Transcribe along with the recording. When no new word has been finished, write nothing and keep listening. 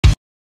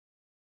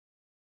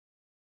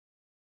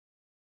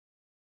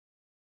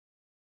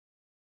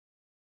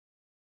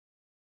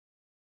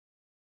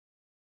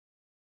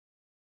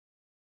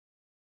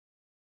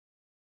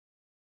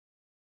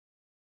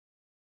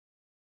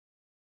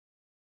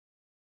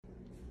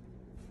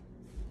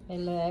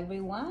Hello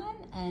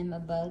everyone, I'm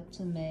about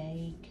to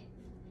make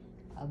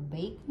a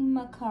baked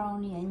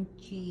macaroni and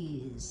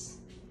cheese.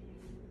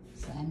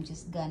 So I'm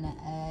just gonna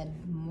add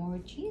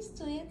more cheese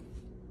to it.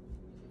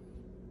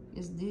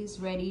 Is this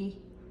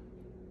ready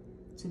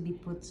to be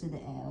put to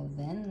the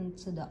oven? I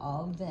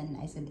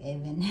said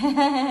oven.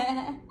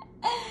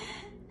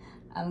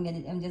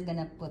 I'm just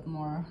gonna put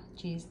more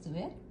cheese to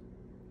it,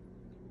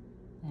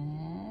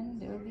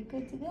 and it will be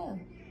good to go.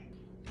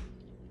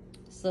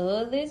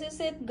 So this is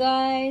it,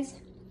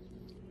 guys.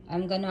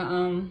 I'm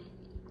gonna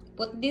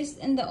put this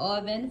in the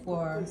oven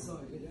for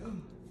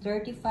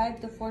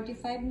 35 to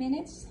 45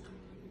 minutes.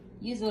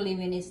 Usually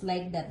when it's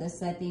like that, the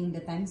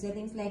time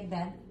settings like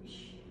that,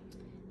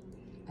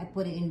 I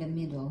put it in the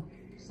middle.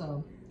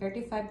 So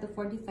 35 to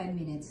 45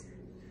 minutes,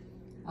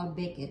 I'll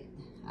bake it.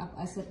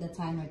 I set the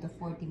timer to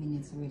 40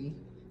 minutes really.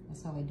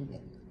 That's how I do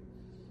it.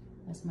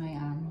 That's my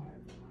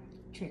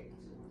trick.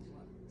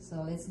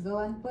 So let's go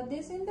and put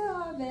this in the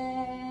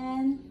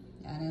oven.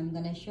 And I'm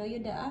gonna show you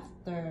the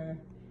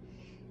after.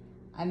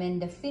 I mean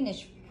the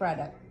finished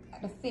product,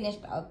 the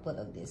finished output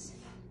of this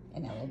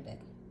in a little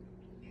bit.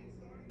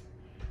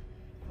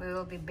 We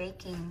will be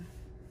baking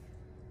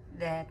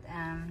that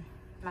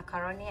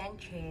macaroni and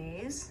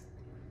cheese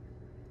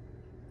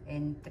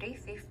in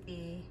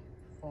 350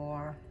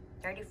 for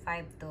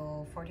 35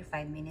 to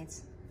 45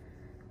 minutes.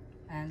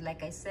 And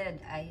like I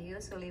said, I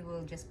usually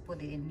will just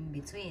put it in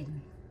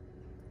between.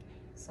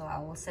 So I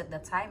will set the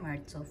timer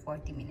to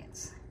 40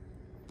 minutes.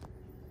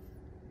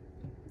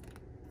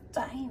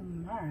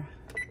 Timer.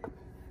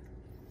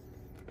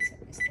 Set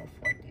this to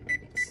 40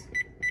 minutes.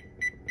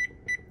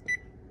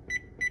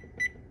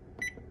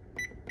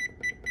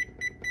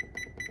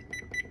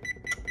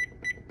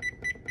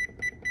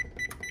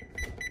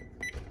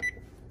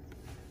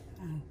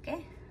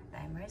 Okay,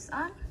 timer is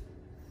on.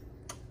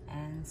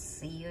 And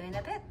see you in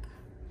a bit.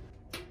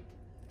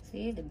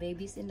 See, the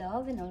baby's in the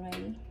oven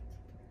already.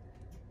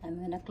 I'm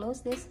gonna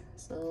close this,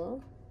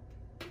 so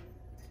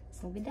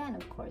this will be done,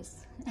 of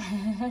course.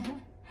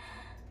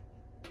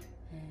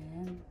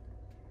 And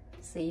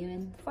see you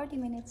in 40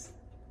 minutes.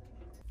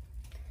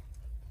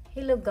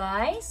 Hello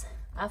guys,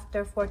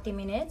 after 40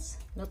 minutes,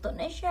 luto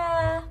na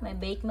siya. My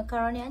baked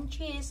macaroni and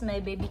cheese,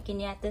 my baby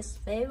Kenyatta's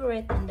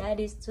favorite, and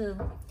daddy's too.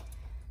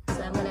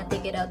 So I'm gonna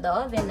take it out the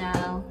oven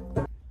now.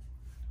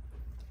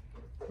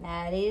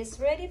 That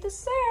is ready to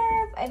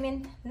serve. I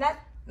mean,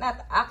 not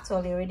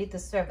actually ready to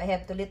serve. I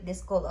have to let this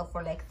cool off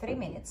for like 3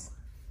 minutes.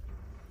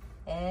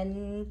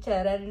 And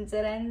charan,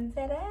 charan,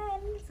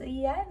 charan, so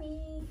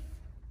yummy.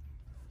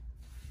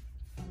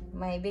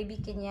 My baby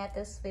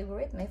Kenyatta's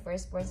favorite, my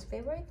firstborn's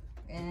favorite,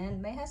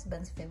 and my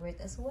husband's favorite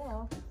as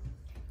well.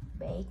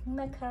 Baked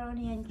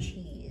macaroni and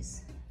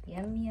cheese.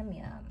 Yum, yum,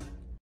 yum.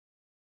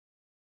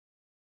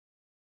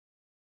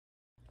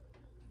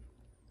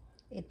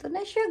 Ito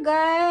na siya,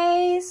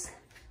 guys.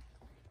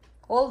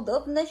 Cold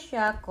off na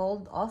siya.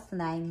 Cold off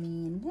na, I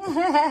mean.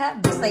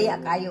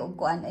 Bisaya kayo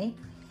og kuan eh.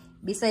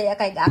 Bisaya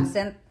kay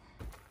accent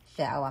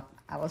siya.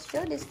 I will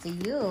show this to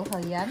you how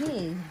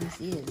yummy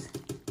this is.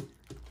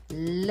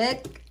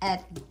 Look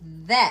at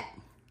that.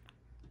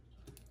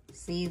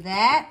 See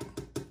that?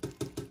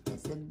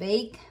 It's a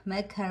baked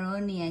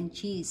macaroni and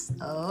cheese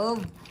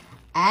of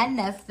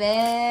Ana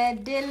Fe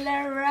de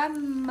la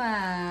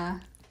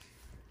Rama.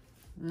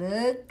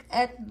 Look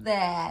at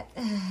that.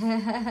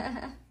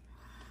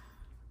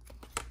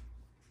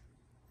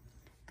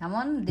 Come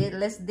on,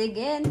 let's dig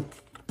in.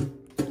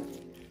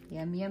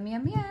 Yum, yum,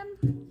 yum, yum.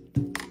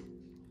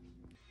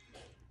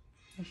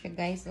 Look siya,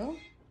 guys, oh.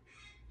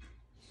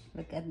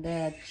 Look at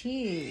the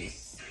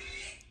cheese.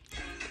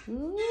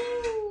 Ooh.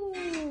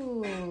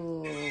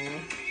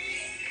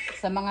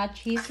 Sa mga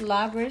cheese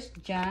lovers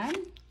dyan,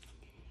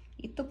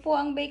 ito po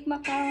ang baked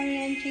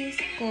macaroni and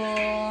cheese ko.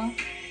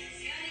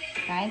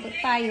 Kain po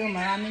tayo,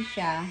 marami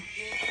siya.